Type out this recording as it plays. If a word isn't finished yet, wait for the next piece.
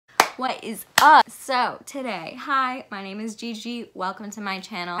What is up? So today, hi, my name is Gigi. Welcome to my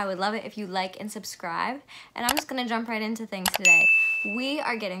channel. I would love it if you like and subscribe. And I'm just gonna jump right into things today. We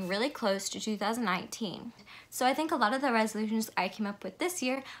are getting really close to 2019. So I think a lot of the resolutions I came up with this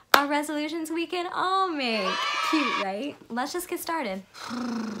year are resolutions we can all make. Cute, right? Let's just get started.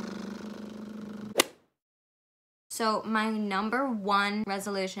 So my number one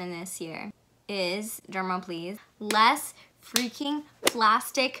resolution this year is, drumroll please, less freaking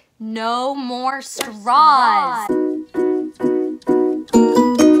plastic, no more straws.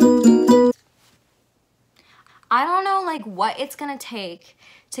 I don't know like what it's gonna take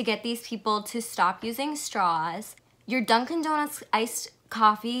to get these people to stop using straws. Your Dunkin' Donuts iced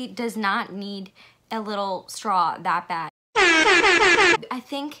coffee does not need a little straw that bad. I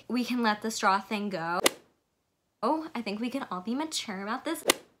think we can let the straw thing go. Oh, I think we can all be mature about this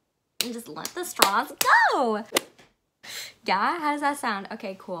and just let the straws go. Yeah, how does that sound?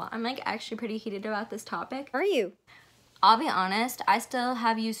 Okay, cool. I'm like actually pretty heated about this topic. Are you? I'll be honest, I still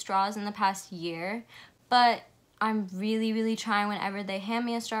have used straws in the past year, but I'm really trying whenever they hand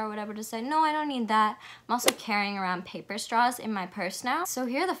me a straw or whatever to say, no, I don't need that. I'm also carrying around paper straws in my purse now. So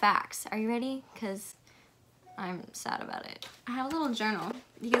here are the facts. Are you ready? Because I'm sad about it. I have a little journal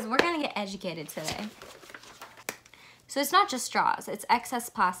because we're gonna get educated today. So it's not just straws, it's excess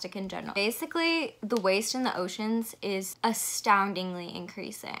plastic in general. Basically, the waste in the oceans is astoundingly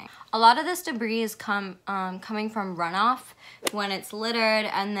increasing. A lot of this debris is coming from runoff when it's littered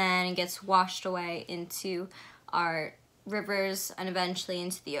and then it gets washed away into our rivers and eventually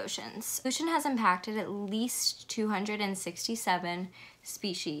into the oceans. Pollution has impacted at least 267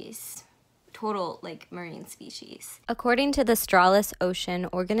 species. Total like marine species. According to the Strawless Ocean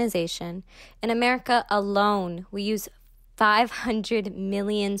Organization, in America alone, we use 500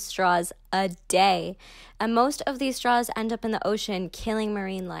 million straws a day, and most of these straws end up in the ocean, killing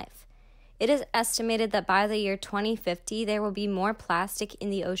marine life. It is estimated that by the year 2050, there will be more plastic in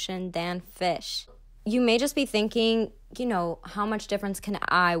the ocean than fish. You may just be thinking, you know, how much difference can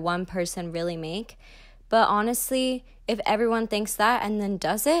one person really make? But honestly, if everyone thinks that and then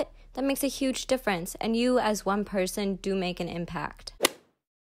does it, that makes a huge difference, and you as one person do make an impact.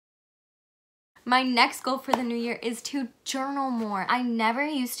 My next goal for the new year is to journal more. I never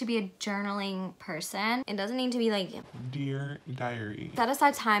used to be a journaling person. It doesn't need to be like, Dear Diary. Set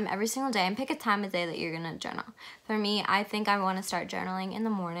aside time every single day and pick a time of day that you're gonna journal. For me, I think I wanna start journaling in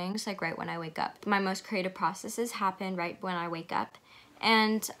the morning, just like right when I wake up. My most creative processes happen right when I wake up.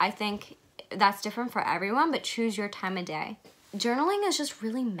 And I think that's different for everyone, but choose your time of day. Journaling is just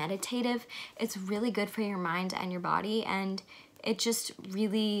really meditative. It's really good for your mind and your body, and it just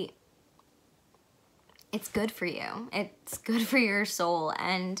really, it's good for you. It's good for your soul,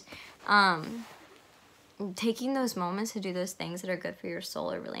 and taking those moments to do those things that are good for your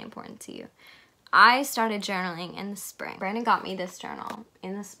soul are really important to you. I started journaling in the spring. Brandon got me this journal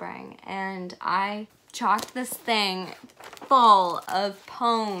in the spring, and I chalked this thing full of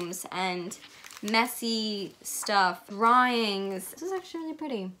poems and messy stuff, drawings. This is actually really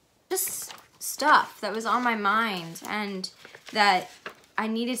pretty. Just stuff that was on my mind and that I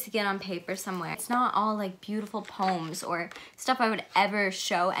needed to get on paper somewhere. It's not all like beautiful poems or stuff I would ever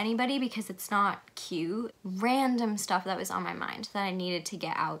show anybody because it's not cute. Random stuff that was on my mind that I needed to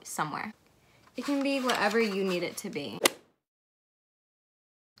get out somewhere. It can be whatever you need it to be.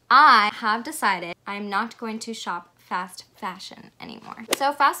 I have decided I'm not going to shop fast fashion anymore.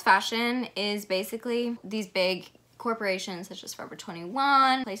 So fast fashion is basically these big corporations such as Forever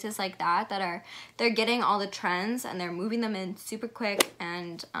 21, places like that they're getting all the trends and they're moving them in super quick,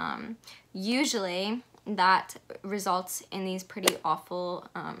 and usually that results in these pretty awful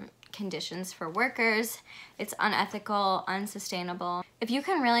conditions for workers. It's unethical, unsustainable. If you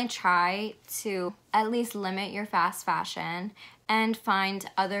can really try to at least limit your fast fashion and find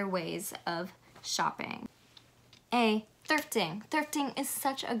other ways of shopping. Thrifting. Thrifting is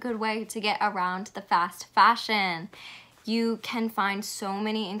such a good way to get around the fast fashion. You can find so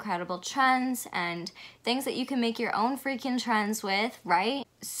many incredible trends and things that you can make your own freaking trends with, right?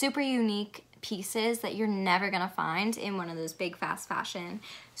 Super unique pieces that you're never gonna find in one of those big fast fashion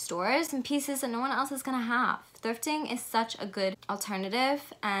stores, and pieces that no one else is gonna have. Thrifting is such a good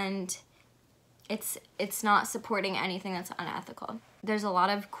alternative, and it's not supporting anything that's unethical. There's a lot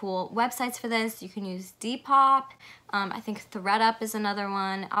of cool websites for this. You can use Depop. I think ThredUp is another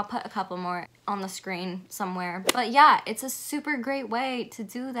one. I'll put a couple more on the screen somewhere. But yeah, it's a super great way to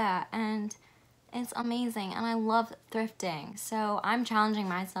do that, and it's amazing, and I love thrifting. So I'm challenging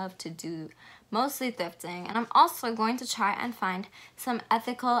myself to do mostly thrifting, and I'm also going to try and find some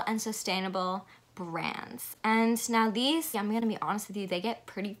ethical and sustainable brands. And now these, I'm gonna be honest with you, they get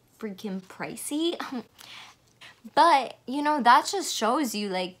pretty freaking pricey. But, you know, that just shows you,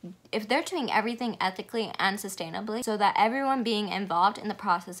 like, if they're doing everything ethically and sustainably so that everyone being involved in the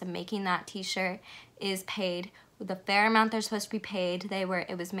process of making that t-shirt is paid with the fair amount they're supposed to be paid.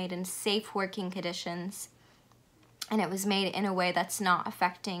 It was made in safe working conditions, and it was made in a way that's not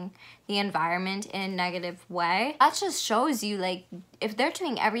affecting the environment in a negative way. That just shows you, like, if they're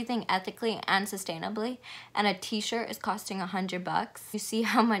doing everything ethically and sustainably and a t-shirt is costing $100, you see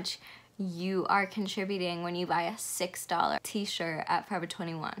how much you are contributing when you buy a $6 t-shirt at Forever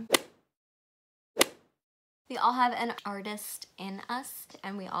 21. We all have an artist in us,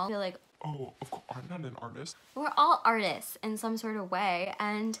 and we all feel like, Oh, of course, I'm not an artist. we're all artists in some sort of way,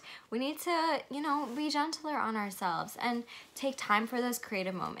 and we need to, you know, be gentler on ourselves and take time for those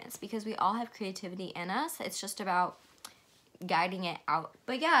creative moments, because we all have creativity in us. It's just about guiding it out.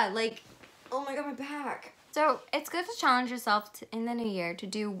 But yeah, like, oh my god, my back. So it's good to challenge yourself in the new year to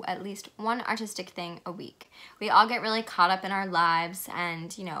do at least one artistic thing a week. We all get really caught up in our lives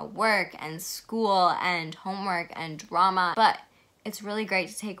and, you know, work and school and homework and drama, but it's really great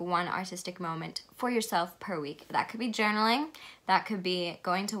to take one artistic moment for yourself per week. That could be journaling, that could be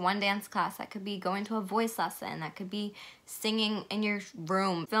going to one dance class, that could be going to a voice lesson, that could be singing in your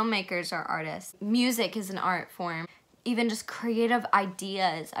room. Filmmakers are artists. Music is an art form. Even just creative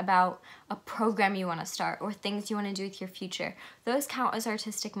ideas about a program you want to start or things you want to do with your future. Those count as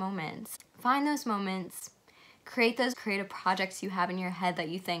artistic moments. Find those moments, create those creative projects you have in your head that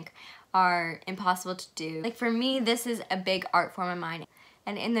you think are impossible to do. Like for me, this is a big art form of mine.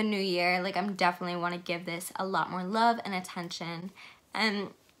 And in the new year, like I'm definitely want to give this a lot more love and attention. And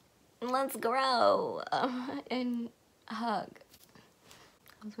let's grow and hug.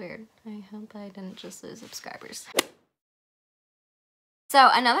 That was weird. I hope I didn't just lose subscribers. So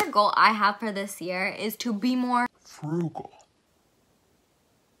another goal I have for this year is to be more Frugal.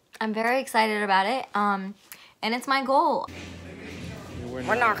 I'm very excited about it, and it's my goal.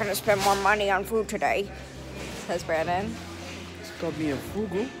 We're not gonna spend more money on food today, says Brandon. Stop being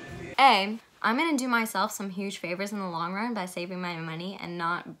frugal. I'm gonna do myself some huge favors in the long run by saving my money and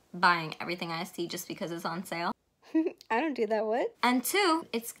not buying everything I see just because it's on sale. I don't do that, what? And two,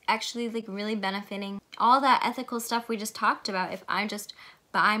 it's actually like really benefiting all that ethical stuff we just talked about if I just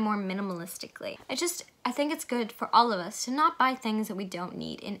buy more minimalistically. I think it's good for all of us to not buy things that we don't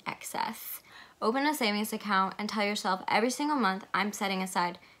need in excess. Open a savings account and tell yourself every single month I'm setting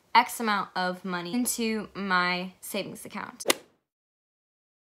aside X amount of money into my savings account.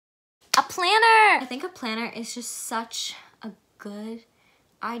 A planner! I think a planner is just such a good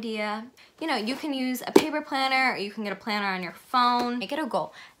idea. You know, you can use a paper planner or you can get a planner on your phone. Make it a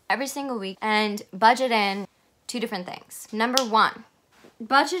goal every single week and budget in 2 different things. Number 1,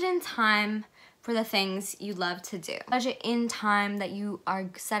 budget in time for the things you love to do. Budget in time that you are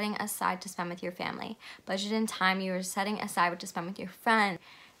setting aside to spend with your family. Budget in time you are setting aside to spend with your friend,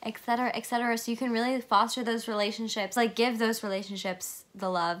 etc., etc. So you can really foster those relationships, like give those relationships the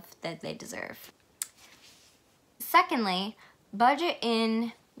love that they deserve. Secondly, budget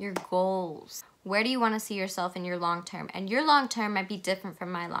in your goals. Where do you want to see yourself in your long term? And your long term might be different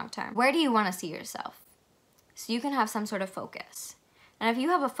from my long term. Where do you want to see yourself? So you can have some sort of focus. And if you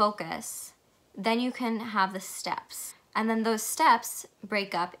have a focus, then you can have the steps. And then those steps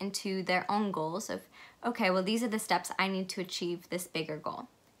break up into their own goals of, okay, well, these are the steps I need to achieve this bigger goal.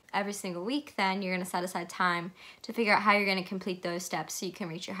 Every single week, then you're going to set aside time to figure out how you're going to complete those steps so you can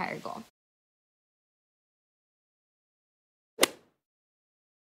reach your higher goal.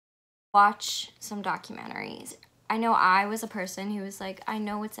 Watch some documentaries. I know I was a person who was like, I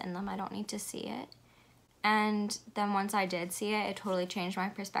know what's in them, I don't need to see it. And then once I did see it, it totally changed my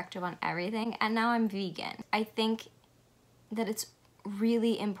perspective on everything. And now I'm vegan. I think that it's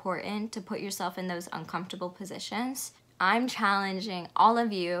really important to put yourself in those uncomfortable positions. I'm challenging all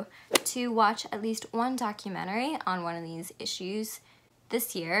of you to watch at least one documentary on one of these issues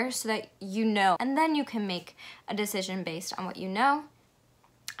this year so that you know, and then you can make a decision based on what you know.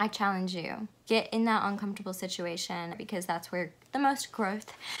 I challenge you, get in that uncomfortable situation because that's where the most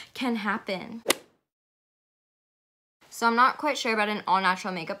growth can happen. So I'm not quite sure about an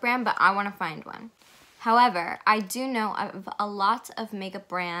all-natural makeup brand, but I want to find one. However, I do know of a lot of makeup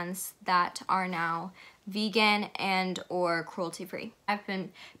brands that are now vegan and or cruelty-free. I've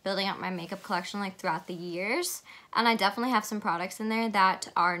been building up my makeup collection like throughout the years, and I definitely have some products in there that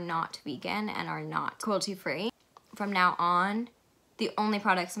are not vegan and are not cruelty-free. From now on, the only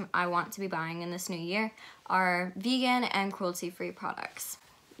products I want to be buying in this new year are vegan and cruelty-free products.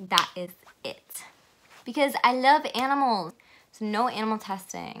 That is it. Because I love animals. So no animal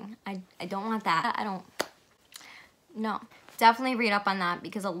testing. I don't want that. No. Definitely read up on that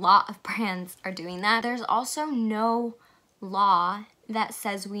because a lot of brands are doing that. There's also no law that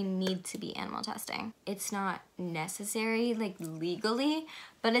says we need to be animal testing. It's not necessary, like legally,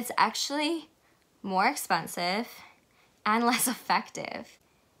 but it's actually more expensive and less effective.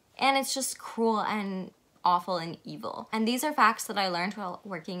 And it's just cruel and awful and evil. And these are facts that I learned while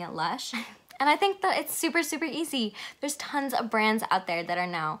working at Lush. And I think that it's super, super easy. There's tons of brands out there that are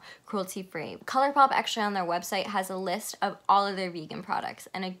now cruelty-free. ColourPop actually on their website has a list of all of their vegan products,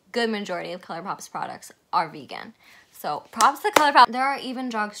 and a good majority of ColourPop's products are vegan. So props to ColourPop. There are even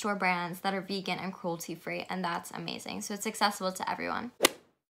drugstore brands that are vegan and cruelty-free, and that's amazing. So it's accessible to everyone.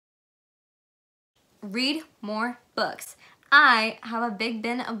 Read more books. I have a big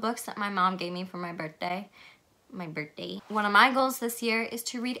bin of books that my mom gave me for my birthday. One of my goals this year is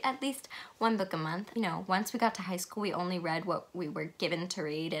to read at least one book a month. You know, once we got to high school, we only read what we were given to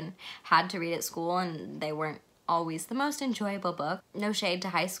read and had to read at school, and they weren't always the most enjoyable book. No shade to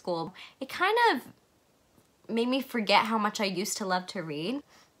high school. It kind of made me forget how much I used to love to read.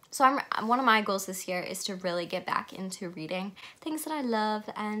 So one of my goals this year is to really get back into reading things that I love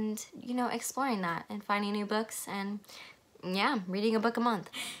and, you know, exploring that and finding new books and, yeah, reading a book a month.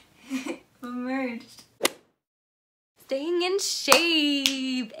 Emerged. Staying in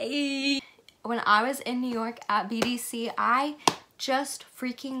shape. Ay. When I was in New York at BDC, I just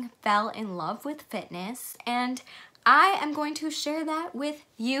freaking fell in love with fitness, and I am going to share that with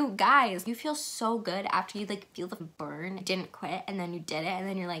you guys. You feel so good after you like feel the burn, you didn't quit, and then you did it, and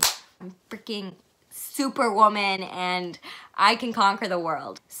then you're like, I'm freaking superwoman and I can conquer the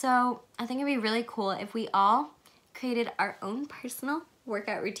world. So I think it'd be really cool if we all created our own personal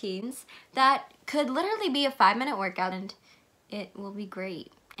workout routines that could literally be a 5-minute workout, and it will be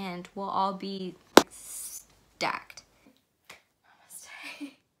great and we'll all be stacked.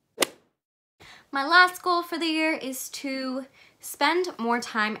 My last goal for the year is to spend more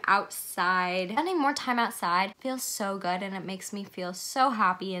time outside. Spending more time outside feels so good and it makes me feel so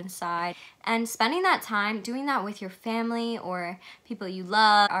happy inside. And spending that time, doing that with your family or people you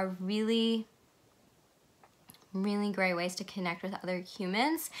love are really great ways to connect with other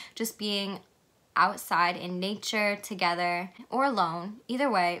humans. Just being outside in nature together or alone, either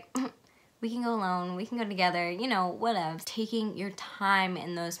way. We can go alone, we can go together, you know, whatever. Taking your time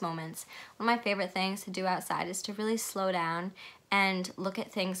in those moments. One of my favorite things to do outside is to really slow down and look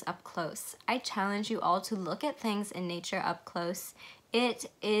at things up close. I challenge you all to look at things in nature up close.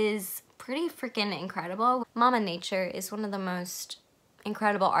 It is pretty freaking incredible. Mama Nature is one of the most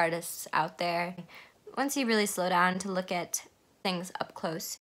incredible artists out there. Once you really slow down to look at things up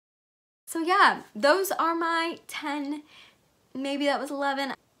close. So yeah, those are my 10, maybe that was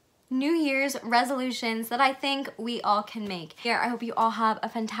 11, New Year's resolutions that I think we all can make. Here, I hope you all have a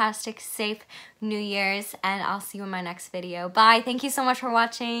fantastic, safe New Year's, and I'll see you in my next video. Bye. Thank you so much for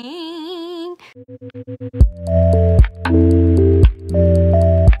watching.